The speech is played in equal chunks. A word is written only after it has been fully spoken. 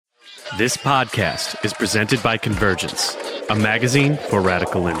This podcast is presented by Convergence, a magazine for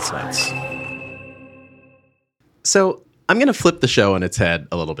radical insights. So I'm going to flip the show on its head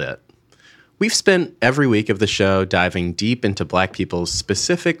a little bit. We've spent every week of the show diving deep into Black people's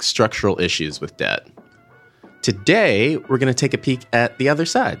specific structural issues with debt. Today, we're going to take a peek at the other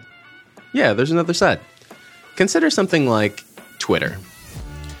side. Yeah, there's another side. Consider something like Twitter.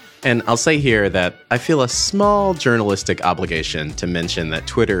 And I'll say here that I feel a small journalistic obligation to mention that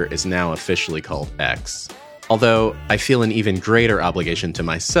Twitter is now officially called X. Although I feel an even greater obligation to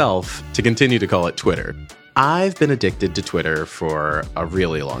myself to continue to call it Twitter. I've been addicted to Twitter for a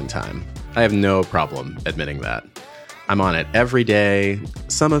really long time. I have no problem admitting that. I'm on it every day.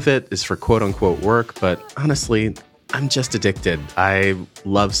 Some of it is for quote-unquote work, but honestly, I'm just addicted. I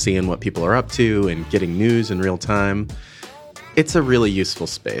love seeing what people are up to and getting news in real time. It's a really useful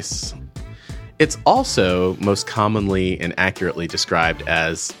space. It's also most commonly and accurately described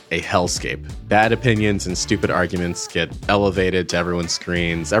as a hellscape. Bad opinions and stupid arguments get elevated to everyone's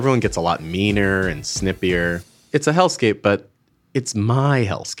screens. Everyone gets a lot meaner and snippier. It's a hellscape, but it's my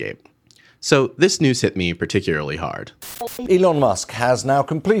hellscape. So this news hit me particularly hard. Elon Musk has now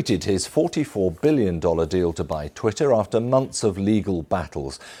completed his $44 billion deal to buy Twitter after months of legal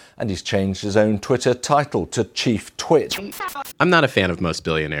battles. And he's changed his own Twitter title to Chief Twit. I'm not a fan of most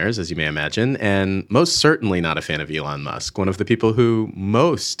billionaires, as you may imagine, and most certainly not a fan of Elon Musk, one of the people who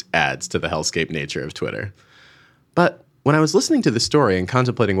most adds to the hellscape nature of Twitter. But when I was listening to the story and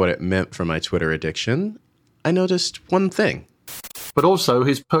contemplating what it meant for my Twitter addiction, I noticed one thing. But also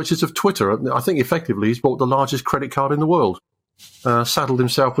his purchase of Twitter. I think effectively he's bought the largest credit card in the world, saddled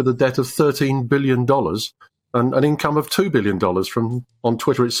himself with a debt of $13 billion and an income of $2 billion on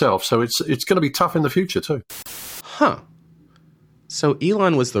Twitter itself. So it's going to be tough in the future too. Huh. So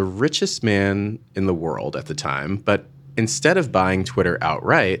Elon was the richest man in the world at the time, but instead of buying Twitter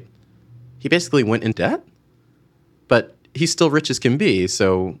outright, he basically went in debt? But he's still rich as can be,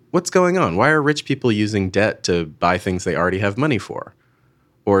 so what's going on? Why are rich people using debt to buy things they already have money for?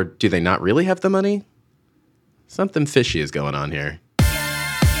 Or do they not really have the money? Something fishy is going on here.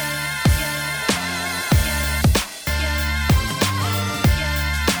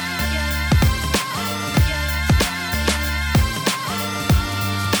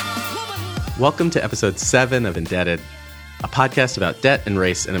 Welcome to episode 7 of Indebted, a podcast about debt and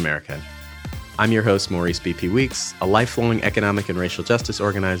race in America. I'm your host, Maurice B.P. Weeks, a lifelong economic and racial justice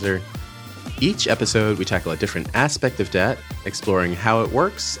organizer. Each episode, we tackle a different aspect of debt, exploring how it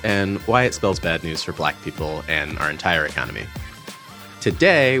works and why it spells bad news for Black people and our entire economy.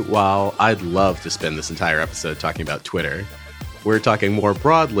 Today, while I'd love to spend this entire episode talking about Twitter, we're talking more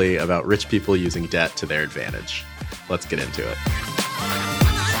broadly about rich people using debt to their advantage. Let's get into it.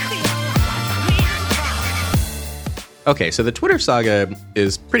 Okay, so the Twitter saga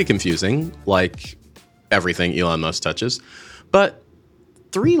is pretty confusing, like everything Elon Musk touches, but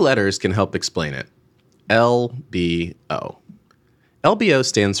 3 letters can help explain it. LBO. LBO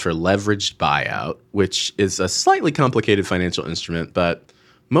stands for leveraged buyout, which is a slightly complicated financial instrument, but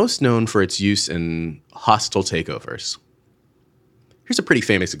most known for its use in hostile takeovers. Here's a pretty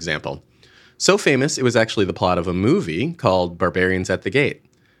famous example. So famous, it was actually the plot of a movie called Barbarians at the Gate.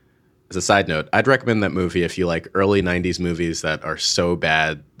 As a side note, I'd recommend that movie if you like early 90s movies that are so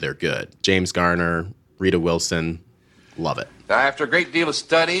bad they're good. James Garner, Rita Wilson, love it. Now, after a great deal of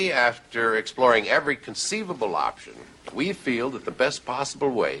study, after exploring every conceivable option, we feel that the best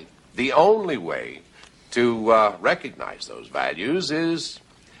possible way, the only way to recognize those values is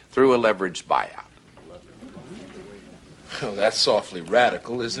through a leveraged buyout. Well, that's awfully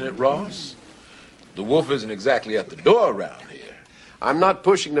radical, isn't it, Ross? The wolf isn't exactly at the door around here. I'm not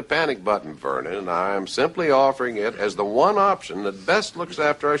pushing the panic button, Vernon. I'm simply offering it as the one option that best looks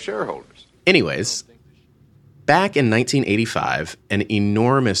after our shareholders. Anyways, back in 1985, an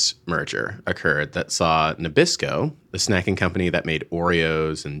enormous merger occurred that saw Nabisco, the snacking company that made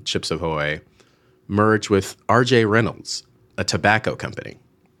Oreos and Chips Ahoy, merge with R.J. Reynolds, a tobacco company.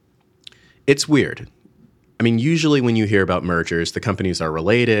 It's weird. I mean, usually when you hear about mergers, the companies are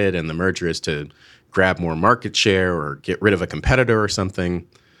related and the merger is to grab more market share or get rid of a competitor or something.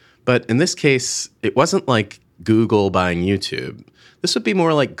 But in this case, it wasn't like Google buying YouTube. This would be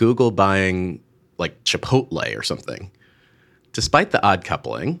more like Google buying like Chipotle or something. Despite the odd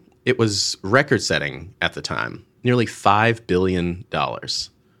coupling, it was record-setting at the time, nearly $5 billion.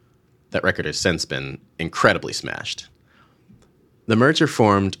 That record has since been incredibly smashed. The merger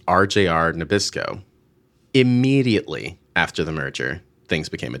formed RJR Nabisco. Immediately after the merger, things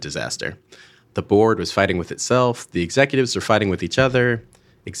became a disaster. The board was fighting with itself. The executives are fighting with each other.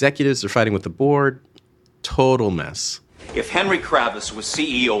 Executives are fighting with the board. Total mess. If Henry Kravis was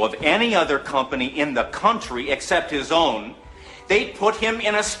CEO of any other company in the country except his own, they'd put him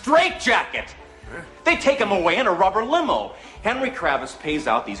in a straitjacket. They'd take him away in a rubber limo. Henry Kravis pays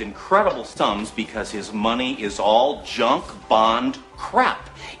out these incredible sums because his money is all junk bond crap.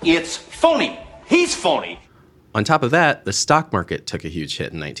 It's phony. He's phony. On top of that, the stock market took a huge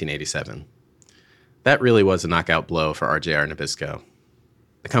hit in 1987. That really was a knockout blow for RJR Nabisco.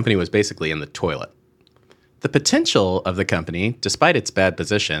 The company was basically in the toilet. The potential of the company, despite its bad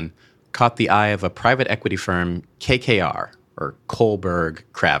position, caught the eye of a private equity firm, KKR, or Kohlberg,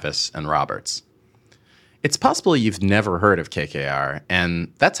 Kravis, and Roberts. It's possible you've never heard of KKR,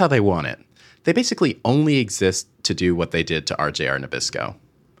 and that's how they won it. They basically only exist to do what they did to RJR Nabisco.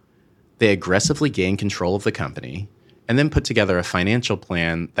 They aggressively gained control of the company and then put together a financial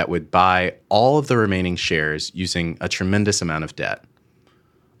plan that would buy all of the remaining shares using a tremendous amount of debt.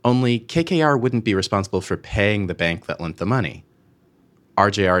 Only KKR wouldn't be responsible for paying the bank that lent the money.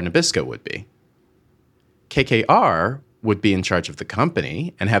 RJR Nabisco would be. KKR would be in charge of the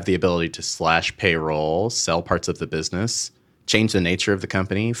company and have the ability to slash payroll, sell parts of the business, change the nature of the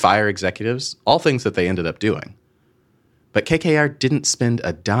company, fire executives, all things that they ended up doing. But KKR didn't spend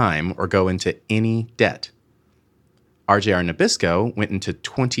a dime or go into any debt. RJR Nabisco went into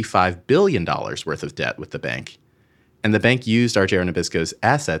 $25 billion worth of debt with the bank, and the bank used RJR Nabisco's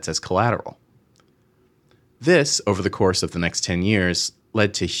assets as collateral. This, over the course of the next 10 years,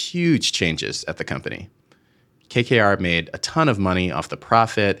 led to huge changes at the company. KKR made a ton of money off the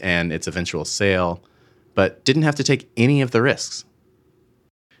profit and its eventual sale, but didn't have to take any of the risks.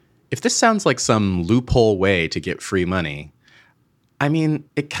 If this sounds like some loophole way to get free money, I mean,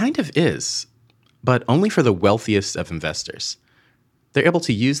 it kind of is, but only for the wealthiest of investors. They're able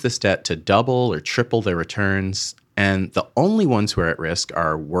to use this debt to double or triple their returns, and the only ones who are at risk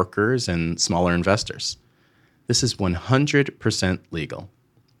are workers and smaller investors. This is 100% legal.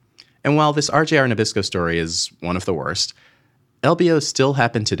 And while this RJR Nabisco story is one of the worst, LBOs still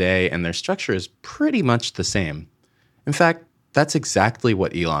happen today and their structure is pretty much the same. In fact, that's exactly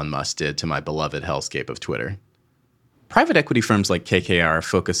what Elon Musk did to my beloved hellscape of Twitter. Private equity firms like KKR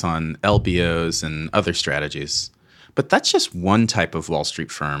focus on LBOs and other strategies, but that's just one type of Wall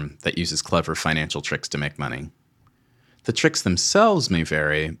Street firm that uses clever financial tricks to make money. The tricks themselves may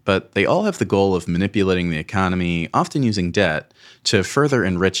vary, but they all have the goal of manipulating the economy, often using debt, to further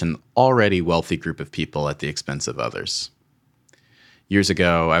enrich an already wealthy group of people at the expense of others. Years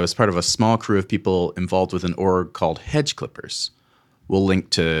ago, I was part of a small crew of people involved with an org called Hedge Clippers. We'll link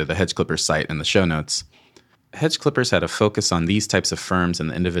to the Hedge Clippers site in the show notes. Hedge Clippers had a focus on these types of firms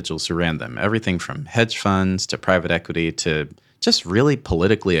and the individuals who ran them, everything from hedge funds to private equity to just really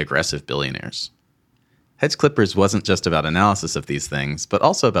politically aggressive billionaires. Hedge Clippers wasn't just about analysis of these things, but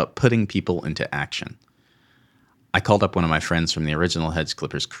also about putting people into action. I called up one of my friends from the original Hedge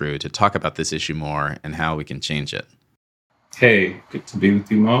Clippers crew to talk about this issue more and how we can change it. Hey, good to be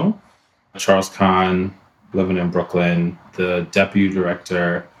with you, Mo. Charles Kahn, living in Brooklyn, the deputy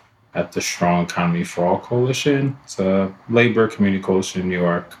director at the Strong Economy for All Coalition. It's a labor community coalition in New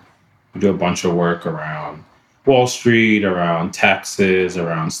York. We do a bunch of work around Wall Street, around taxes,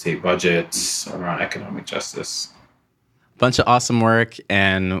 around state budgets, around economic justice. Bunch of awesome work,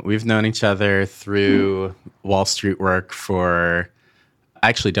 and we've known each other through Wall Street work for, I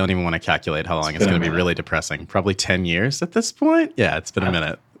actually don't even want to calculate how long. It's going to be really depressing. Probably 10 years at this point. Yeah, it's been a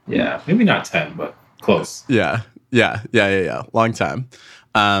minute. Yeah, maybe not 10, but close. Yeah. Long time.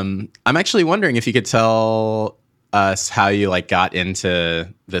 I'm actually wondering if you could tell us how you got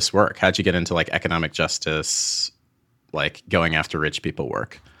into this work. How'd you get into economic justice, going after rich people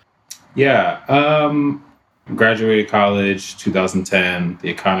work? Yeah. Graduated college 2010. The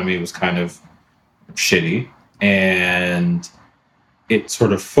economy was kind of shitty, and it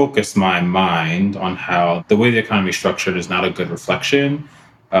sort of focused my mind on how the way the economy is structured is not a good reflection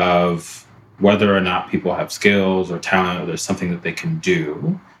of whether or not people have skills or talent or there's something that they can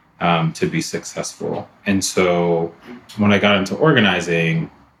do to be successful. And so when I got into organizing,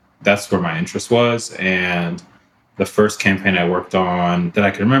 that's where my interest was. And the first campaign I worked on that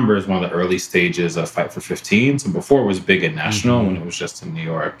I can remember is one of the early stages of Fight for 15. So before it was big and national, when it was just in New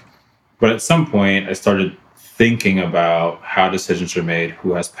York. But at some point, I started thinking about how decisions are made,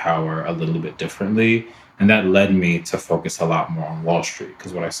 who has power a little bit differently. And that led me to focus a lot more on Wall Street.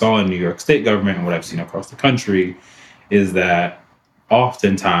 Because what I saw in New York state government and what I've seen across the country is that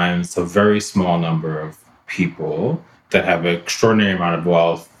oftentimes it's a very small number of people that have an extraordinary amount of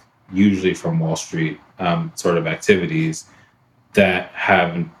wealth, usually from Wall Street sort of activities, that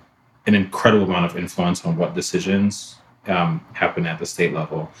have an incredible amount of influence on what decisions happen at the state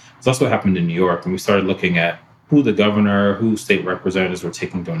level. It's also happened in New York when we started looking at who the governor, who state representatives were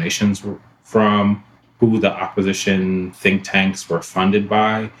taking donations from, who the opposition think tanks were funded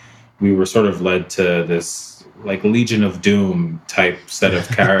by. We were sort of led to this like Legion of Doom type set of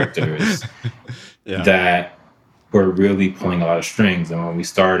characters that were really pulling a lot of strings. And when we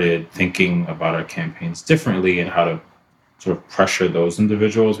started thinking about our campaigns differently and how to sort of pressure those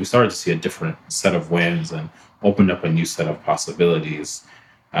individuals, we started to see a different set of wins and opened up a new set of possibilities.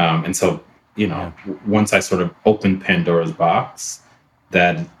 And so, once I sort of opened Pandora's box,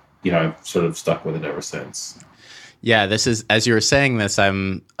 that, I've sort of stuck with it ever since. Yeah, this is, as you were saying this,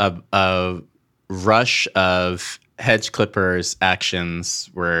 I'm a rush of hedge clippers actions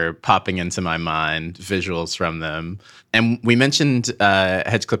were popping into my mind, visuals from them. And we mentioned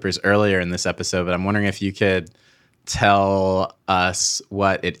hedge clippers earlier in this episode, but I'm wondering if you could tell us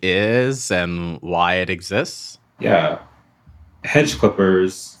what it is and why it exists. Yeah. Hedge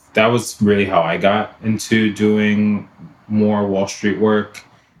clippers, that was really how I got into doing more Wall Street work,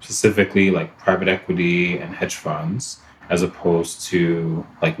 specifically like private equity and hedge funds, as opposed to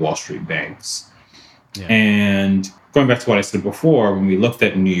like Wall Street banks. Yeah. And going back to what I said before, when we looked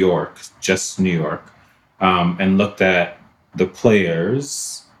at New York, just New York, and looked at the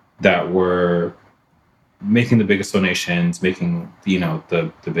players that were making the biggest donations, making,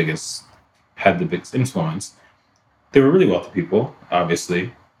 the biggest, had the biggest influence, they were really wealthy people,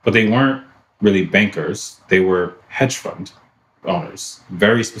 obviously, but they weren't really bankers. They were hedge fund owners,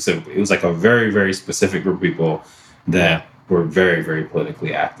 very specifically. It was like a very, very specific group of people that were very, very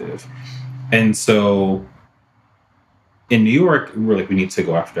politically active. And so in New York, we're like, we need to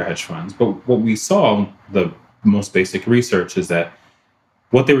go after hedge funds. But what we saw, the most basic research, is that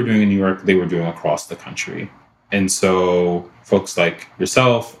what they were doing in New York, they were doing across the country. And so folks like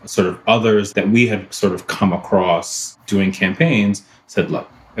yourself, sort of others that we had sort of come across doing campaigns, said,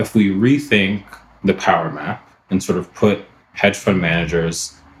 look, if we rethink the power map and sort of put hedge fund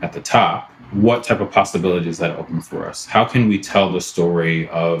managers at the top, what type of possibilities that open for us? How can we tell the story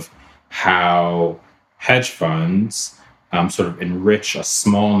of how hedge funds sort of enrich a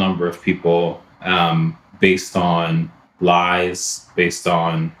small number of people based on lies, based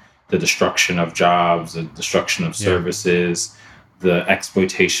on the destruction of jobs, the destruction of services, the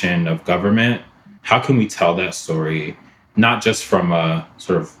exploitation of government? How can we tell that story, not just from a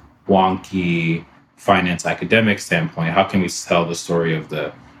sort of wonky finance academic standpoint? How can we tell the story of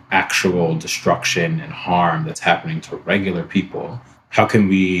the actual destruction and harm that's happening to regular people? How can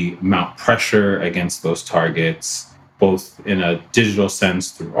we mount pressure against those targets, both in a digital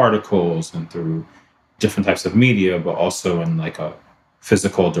sense through articles and through different types of media, but also in like a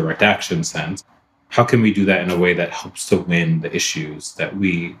physical direct action sense? How can we do that in a way that helps to win the issues that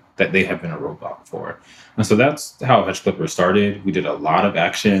they have been a roadblock for? And so that's how Hedge Clippers started. We did a lot of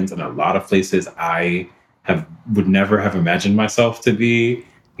actions in a lot of places I would never have imagined myself to be.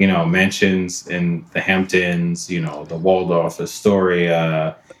 Mansions in the Hamptons, the Waldorf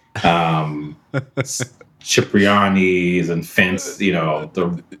Astoria, Cipriani's and fancy,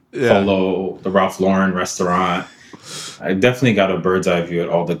 Polo, the Ralph Lauren restaurant. I definitely got a bird's eye view at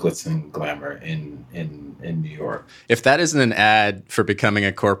all the glitz and glamour in New York. If that isn't an ad for becoming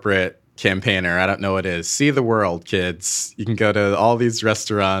a corporate campaigner, I don't know what is. See the world, kids. You can go to all these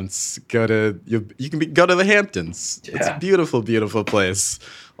restaurants. Go to the Hamptons. Yeah. It's a beautiful, beautiful place.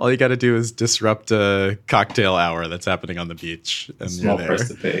 All you got to do is disrupt a cocktail hour that's happening on the beach, and small price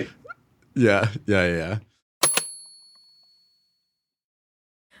to pay. Yeah.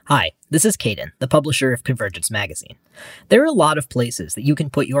 Hi, this is Caden, the publisher of Convergence Magazine. There are a lot of places that you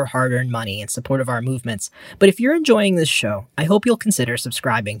can put your hard-earned money in support of our movements, but if you're enjoying this show, I hope you'll consider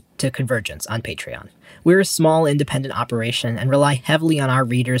subscribing to Convergence on Patreon. We're a small, independent operation and rely heavily on our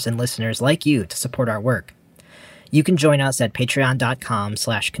readers and listeners like you to support our work. You can join us at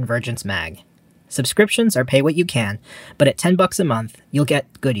patreon.com/convergencemag. Subscriptions are pay what you can, but at $10 a month, you'll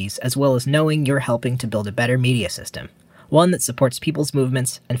get goodies as well as knowing you're helping to build a better media system, one that supports people's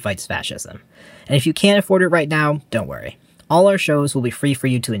movements and fights fascism. And if you can't afford it right now, don't worry. All our shows will be free for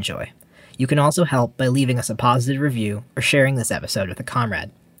you to enjoy. You can also help by leaving us a positive review or sharing this episode with a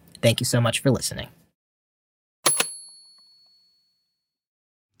comrade. Thank you so much for listening.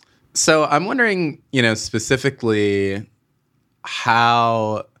 So I'm wondering, specifically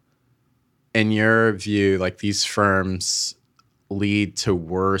how, in your view, like these firms lead to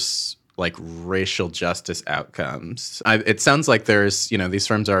worse like racial justice outcomes. It sounds like there's, these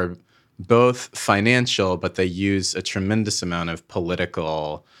firms are both financial, but they use a tremendous amount of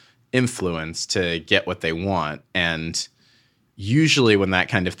political influence to get what they want. And usually when that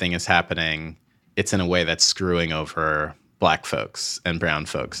kind of thing is happening, it's in a way that's screwing over Black folks and brown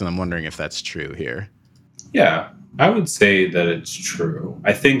folks. And I'm wondering if that's true here. Yeah, I would say that it's true.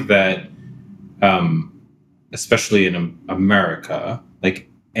 I think that, especially in America, like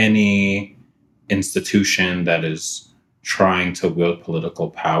any institution that is trying to wield political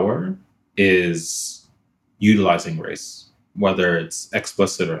power is utilizing race, whether it's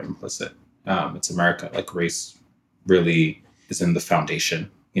explicit or implicit. It's America. Like race really is in the foundation.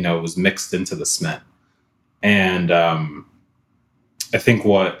 You know, it was mixed into the cement. And I think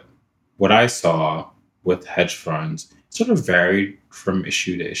what I saw with hedge funds sort of varied from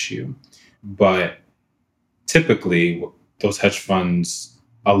issue to issue. But typically, those hedge funds,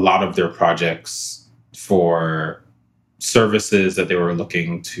 a lot of their projects for services that they were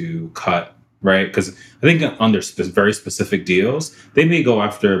looking to cut, right? Because I think under very specific deals, they may go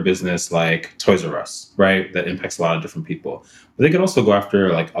after a business like Toys R Us, right? That impacts a lot of different people. But they could also go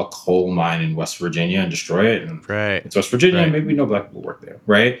after like a coal mine in West Virginia and destroy it. And it's West Virginia, maybe no black people work there,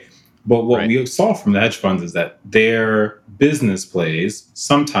 right? But what we saw from the hedge funds is that their business plays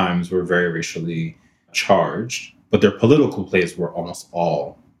sometimes were very racially charged, but their political plays were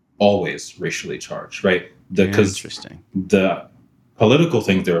always racially charged, right? Because the political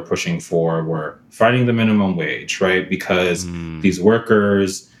things they were pushing for were fighting the minimum wage, right? Because these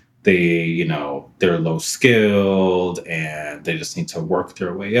workers, they're low skilled and they just need to work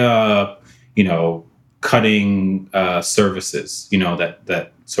their way up, cutting services,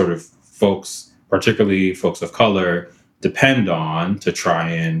 that sort of folks, particularly folks of color, depend on to try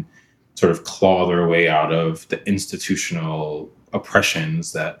and sort of claw their way out of the institutional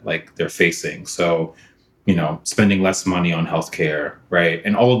oppressions that like they're facing. So, spending less money on healthcare, right?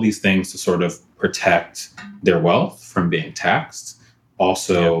 And all of these things to sort of protect their wealth from being taxed.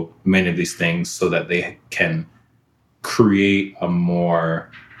 Also, many of these things so that they can create a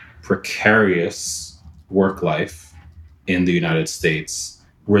more precarious work life in the United States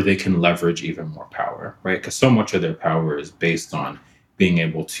where they can leverage even more power, right? Because so much of their power is based on being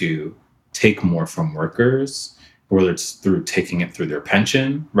able to take more from workers, whether it's through taking it through their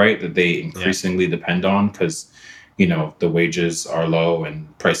pension, right? That they increasingly depend on because, the wages are low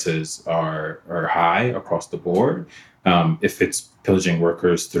and prices are high across the board. If it's pillaging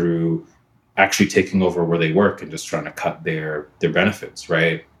workers through actually taking over where they work and just trying to cut their benefits,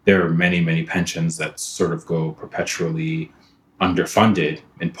 right? There are many, many pensions that sort of go perpetually underfunded,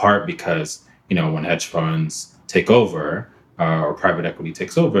 in part because, when hedge funds take over or private equity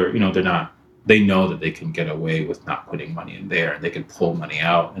takes over, they know that they can get away with not putting money in there and they can pull money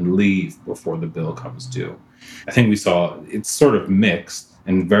out and leave before the bill comes due. I think we saw it's sort of mixed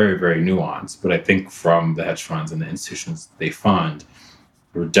and very, very nuanced, but I think from the hedge funds and the institutions they fund,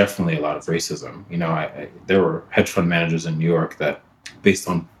 there were definitely a lot of racism. There were hedge fund managers in New York that, based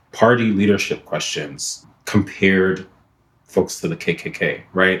on party leadership questions, compared folks to the KKK,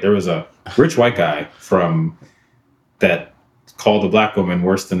 right? There was a rich white guy that called a black woman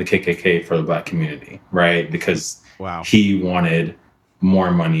worse than the KKK for the black community, right? Because he wanted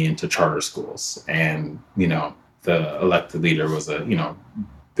more money into charter schools. And, the elected leader was a,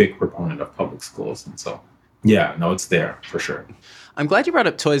 big proponent of public schools. And so, it's there for sure. I'm glad you brought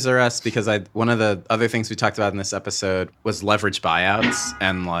up Toys R Us because one of the other things we talked about in this episode was leverage buyouts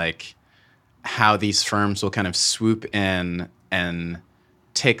and like how these firms will kind of swoop in and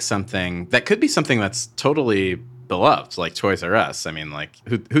take something that could be something that's totally beloved, like Toys R Us. I mean, like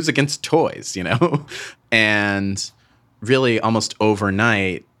who's against toys, and really almost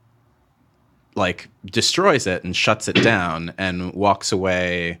overnight, like destroys it and shuts it down and walks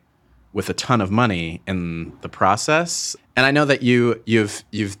away with a ton of money in the process. And I know that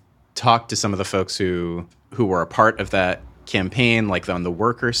you've talked to some of the folks who were a part of that campaign, like on the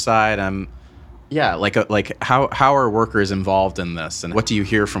worker side. How are workers involved in this, and what do you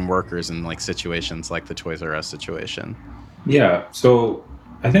hear from workers in like situations like the Toys R Us situation? Yeah, so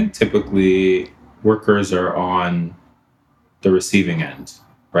I think typically workers are on the receiving end,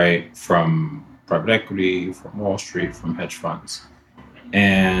 right? From private equity, from Wall Street, from hedge funds.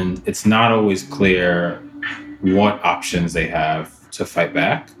 And it's not always clear what options they have to fight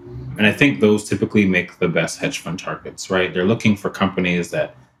back. And I think those typically make the best hedge fund targets, right? They're looking for companies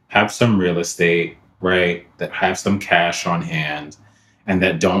that have some real estate, right? That have some cash on hand and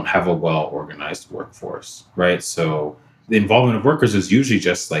that don't have a well-organized workforce, right? So the involvement of workers is usually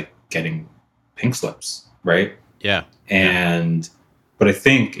just like getting pink slips, right? Yeah. But I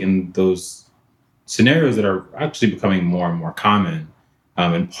think in those scenarios that are actually becoming more and more common,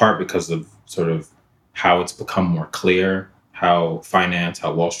 in part because of sort of how it's become more clear how finance,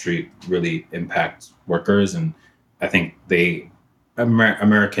 how Wall Street really impacts workers. And I think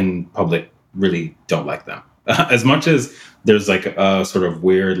American public really don't like them, As much as there's like a sort of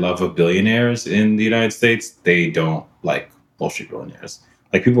weird love of billionaires in the United States, they don't like Wall Street billionaires.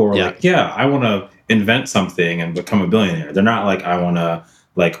 Like people were like, yeah, I want to invent something and become a billionaire. They're not like, I want to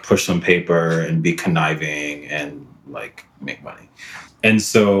like push some paper and be conniving and like make money. And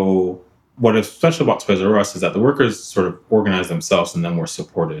so what is special about Toys R Us is that the workers sort of organized themselves and then were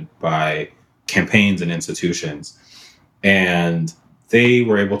supported by campaigns and institutions. And they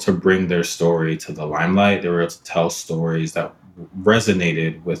were able to bring their story to the limelight. They were able to tell stories that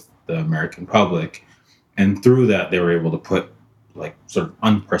resonated with the American public. And through that, they were able to put like sort of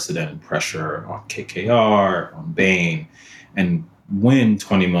unprecedented pressure on KKR, on Bain, and win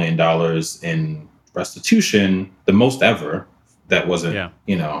 $20 million in restitution, the most ever. That wasn't,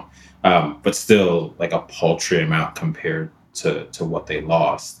 but still like a paltry amount compared to what they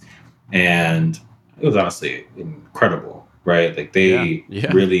lost. And it was honestly incredible, right? Like they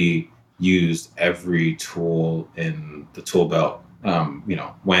really used every tool in the tool belt,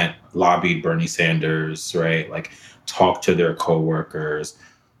 lobbied Bernie Sanders, right? Like talked to their coworkers,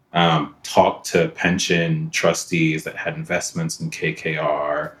 talked to pension trustees that had investments in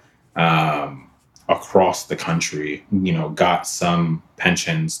KKR, across the country, got some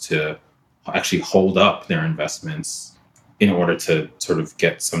pensions to actually hold up their investments in order to sort of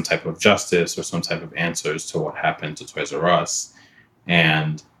get some type of justice or some type of answers to what happened to Toys R Us.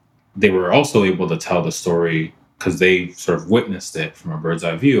 And they were also able to tell the story because they sort of witnessed it from a bird's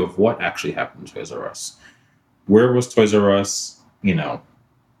eye view of what actually happened to Toys R Us. Where was Toys R Us,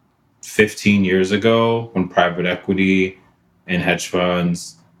 15 years ago when private equity and hedge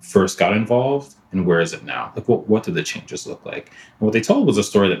funds first got involved? And where is it now? Like, what did the changes look like? And what they told was a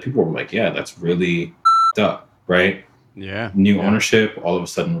story that people were like, yeah, that's really up, right? Yeah. New ownership, all of a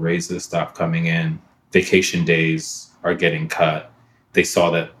sudden raises stop coming in. Vacation days are getting cut. They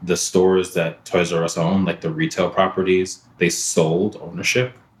saw that the stores that Toys R Us owned, like the retail properties, they sold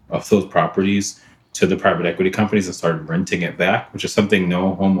ownership of those properties to the private equity companies and started renting it back, which is something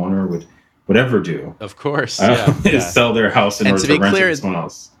no homeowner would ever do. Of course. Is sell their house in order to rent it to someone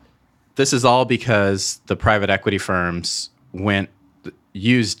else. This is all because the private equity firms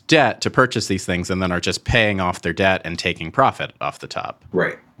used debt to purchase these things and then are just paying off their debt and taking profit off the top.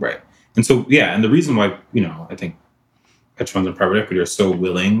 Right. And so, and the reason why, I think hedge funds and private equity are so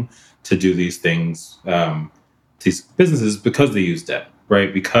willing to do these things, these businesses, because they use debt,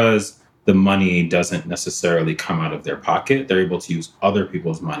 right? Because the money doesn't necessarily come out of their pocket. They're able to use other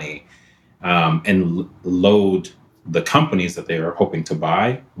people's money and load the companies that they are hoping to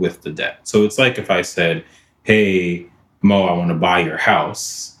buy with the debt. So it's like if I said, hey, Mo, I want to buy your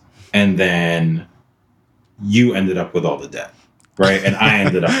house. And then you ended up with all the debt, right? And I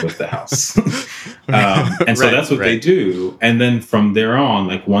ended up with the house. And so that's what they do. And then from there on,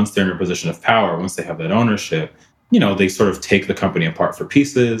 like once they're in a position of power, once they have that ownership, they sort of take the company apart for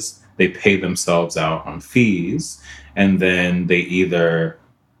pieces. They pay themselves out on fees. And then they either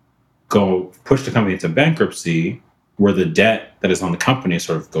go push the company into bankruptcy, where the debt that is on the company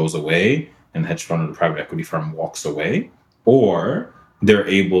sort of goes away and the hedge fund or the private equity firm walks away, or they're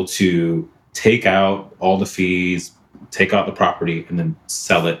able to take out all the fees, take out the property, and then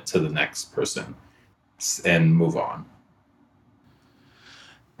sell it to the next person and move on.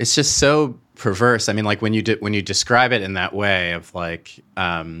 It's just so perverse. I mean, like when you describe it in that way of like,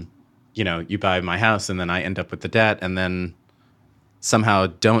 you buy my house and then I end up with the debt and then somehow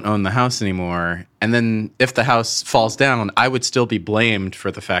don't own the house anymore. And then if the house falls down, I would still be blamed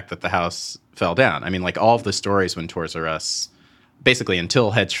for the fact that the house fell down. I mean, like all of the stories when Toys R Us, basically until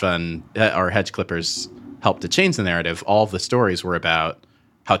hedge fund or hedge clippers helped to change the narrative, all of the stories were about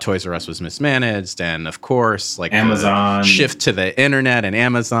how Toys R Us was mismanaged. And of course, like Amazon, the shift to the internet and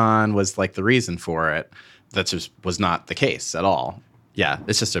Amazon was like the reason for it. That just was not the case at all. Yeah,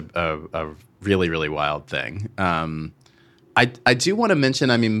 it's just a really, really wild thing. I do want to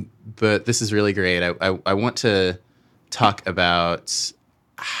mention, but this is really great. I want to talk about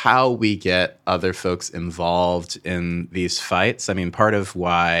how we get other folks involved in these fights. I mean, part of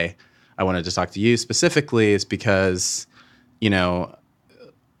why I wanted to talk to you specifically is because,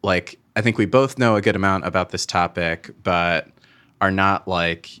 like, I think we both know a good amount about this topic, but are not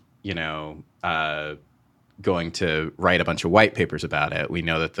like, going to write a bunch of white papers about it. We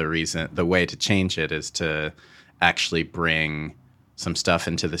know that the way to change it is to actually bring some stuff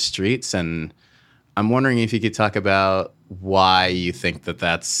into the streets. And I'm wondering if you could talk about why you think that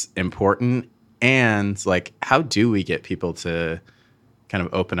that's important and like, how do we get people to kind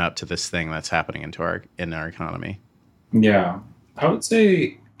of open up to this thing that's happening in our economy? Yeah, I would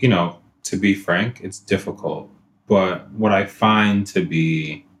say, to be frank, it's difficult. But what I find to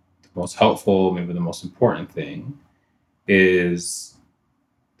be most helpful, maybe the most important thing, is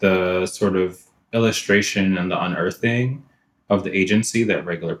the sort of illustration and the unearthing of the agency that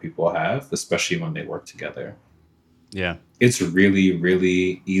regular people have, especially when they work together. Yeah. It's really,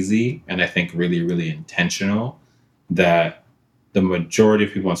 really easy, and I think really, really intentional, that the majority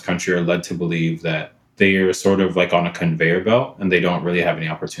of people in this country are led to believe that they are sort of like on a conveyor belt and they don't really have any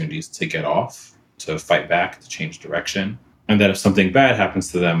opportunities to get off, to fight back, to change direction. And that if something bad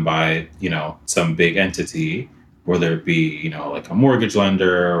happens to them by, some big entity, whether it be, like a mortgage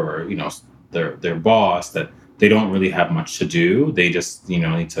lender or, their boss, that they don't really have much to do. They just,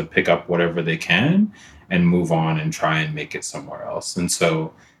 need to pick up whatever they can and move on and try and make it somewhere else. And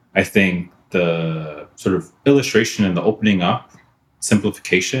so I think the sort of illustration and the opening up,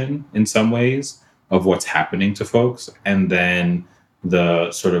 simplification in some ways of what's happening to folks, and then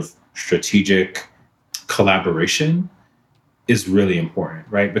the sort of strategic collaboration is really important,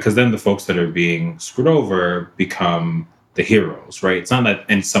 right? Because then the folks that are being screwed over become the heroes, right? It's not that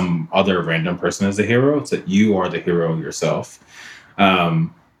and some other random person is the hero. It's that you are the hero yourself.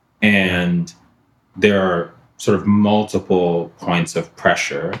 And there are sort of multiple points of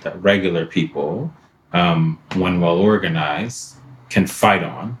pressure that regular people, when well organized, can fight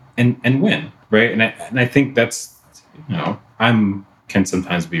on and win, right? And I think that's, can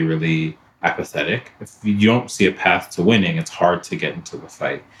sometimes be really apathetic. If you don't see a path to winning, it's hard to get into the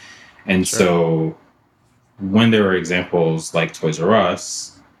fight. And so when there are examples like Toys R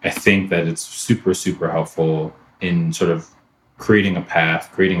Us, I think that it's super, super helpful in sort of creating a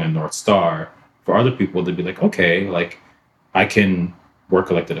path, creating a North Star for other people to be like, okay, like I can work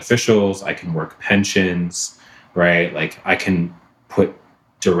elected officials, I can work pensions, right? Like I can put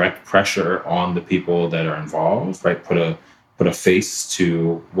direct pressure on the people that are involved, right? Put a face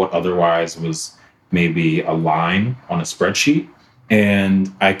to what otherwise was maybe a line on a spreadsheet.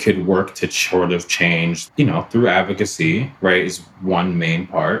 And I could work to sort of change, through advocacy, right, is one main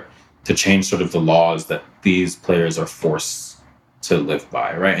part, to change sort of the laws that these players are forced to live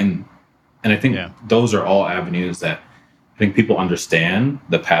by, right? And I think those are all avenues that I think people understand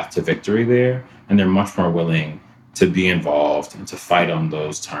the path to victory there, and they're much more willing to be involved and to fight on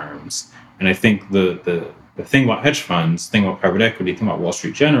those terms. And I think the thing about hedge funds, thing about private equity, thing about Wall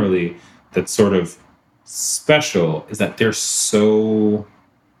Street generally, that's sort of special is that their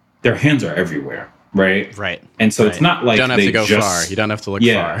hands are everywhere, right? Right. And so it's not like you don't have to go far. You don't have to look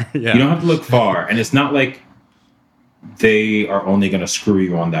far. Yeah. You don't have to look far. And it's not like they are only going to screw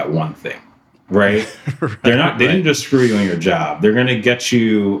you on that one thing, right? They didn't just screw you on your job. They're going to get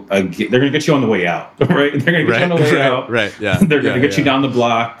you they're going to get you on the way out, right? They're going to get you on the way out. Right. Yeah. They're going to get you down the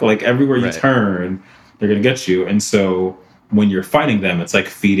block, like everywhere you turn, they're going to get you. And so when you're fighting them, it's like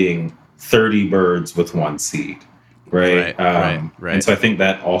feeding 30 birds with one seed, right? Right. And so I think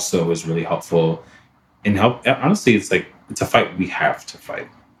that also is really helpful in honestly, it's a fight we have to fight.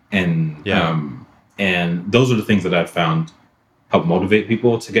 And and those are the things that I've found help motivate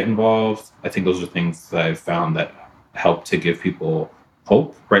people to get involved. I think those are things that I've found that help to give people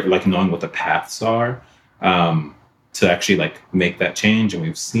hope, right? Like knowing what the paths are, to actually like make that change. And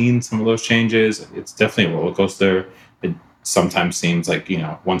we've seen some of those changes. It's definitely a roller coaster. It sometimes seems like,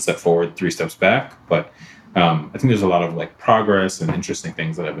 one step forward, 3 steps back. But I think there's a lot of like progress and interesting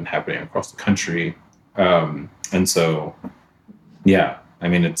things that have been happening across the country. And so,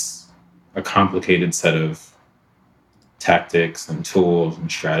 it's a complicated set of tactics and tools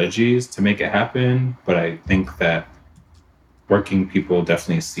and strategies to make it happen. But I think that working people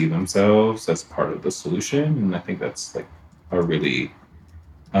definitely see themselves as part of the solution. And I think that's like a really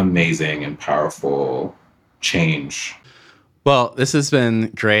amazing and powerful change. Well, this has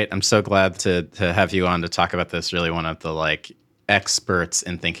been great. I'm so glad to have you on to talk about this. Really one of the experts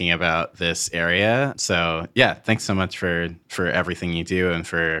in thinking about this area. So thanks so much for everything you do and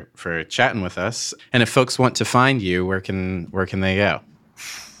for chatting with us. And if folks want to find you, where can they go?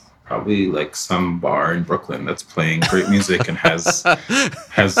 Probably like some bar in Brooklyn that's playing great music and has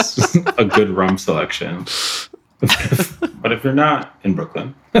a good rum selection. But if you're not in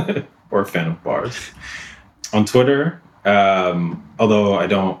Brooklyn or a fan of bars, on Twitter, although I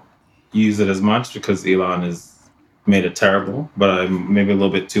don't use it as much because Elon has made it terrible, but I'm maybe a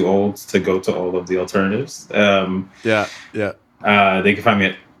little bit too old to go to all of the alternatives. They can find me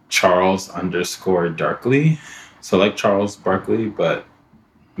at Charles_Darkley. So like Charles Barkley, but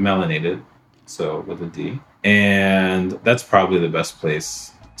melanated, so with a D. And that's probably the best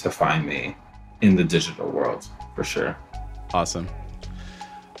place to find me in the digital world, for sure. Awesome.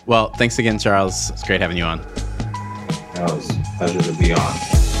 Well, thanks again, Charles. It's great having you on. It was a pleasure to be on.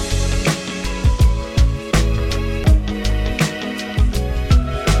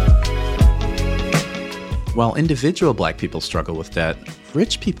 While individual black people struggle with debt,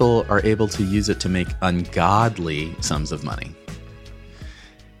 rich people are able to use it to make ungodly sums of money.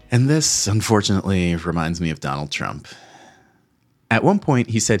 And this, unfortunately, reminds me of Donald Trump. At one point,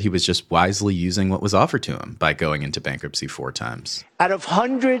 he said he was just wisely using what was offered to him by going into bankruptcy 4 times. Out of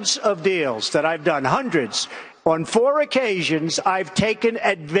hundreds of deals that I've done, hundreds, on 4 occasions, I've taken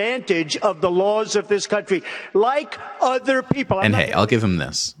advantage of the laws of this country, like other people. And hey, I'll give him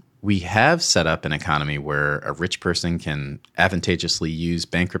this. We have set up an economy where a rich person can advantageously use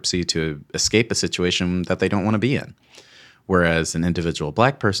bankruptcy to escape a situation that they don't want to be in, whereas an individual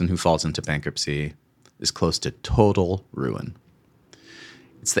black person who falls into bankruptcy is close to total ruin.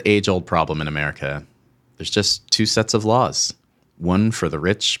 It's the age-old problem in America. There's just 2 sets of laws, one for the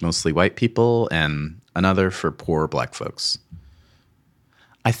rich, mostly white people, and another for poor black folks.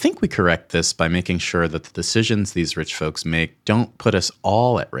 I think we correct this by making sure that the decisions these rich folks make don't put us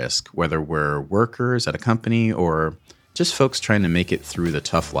all at risk, whether we're workers at a company or just folks trying to make it through the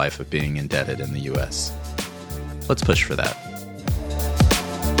tough life of being indebted in the U.S. Let's push for that.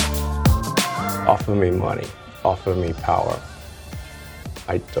 Offer me money. Offer me power.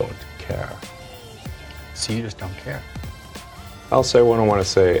 I don't care. So you just don't care? I'll say what I want to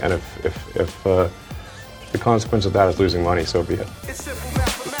say, and if the consequence of that is losing money, so be it. It's simple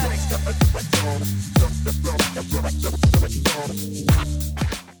mathematics.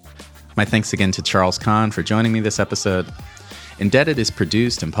 My thanks again to Charles Kahn for joining me this episode. Indebted is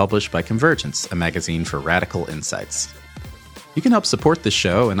produced and published by Convergence, a magazine for radical insights. You can help support the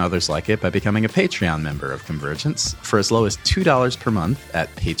show and others like it by becoming a Patreon member of Convergence for as low as $2 per month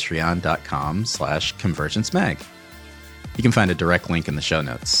at patreon.com/convergencemag. You can find a direct link in the show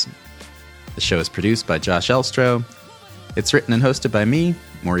notes. The show is produced by Josh Elstro. It's written and hosted by me,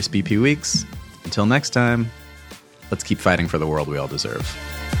 Maurice B.P. Weeks. Until next time, let's keep fighting for the world we all deserve.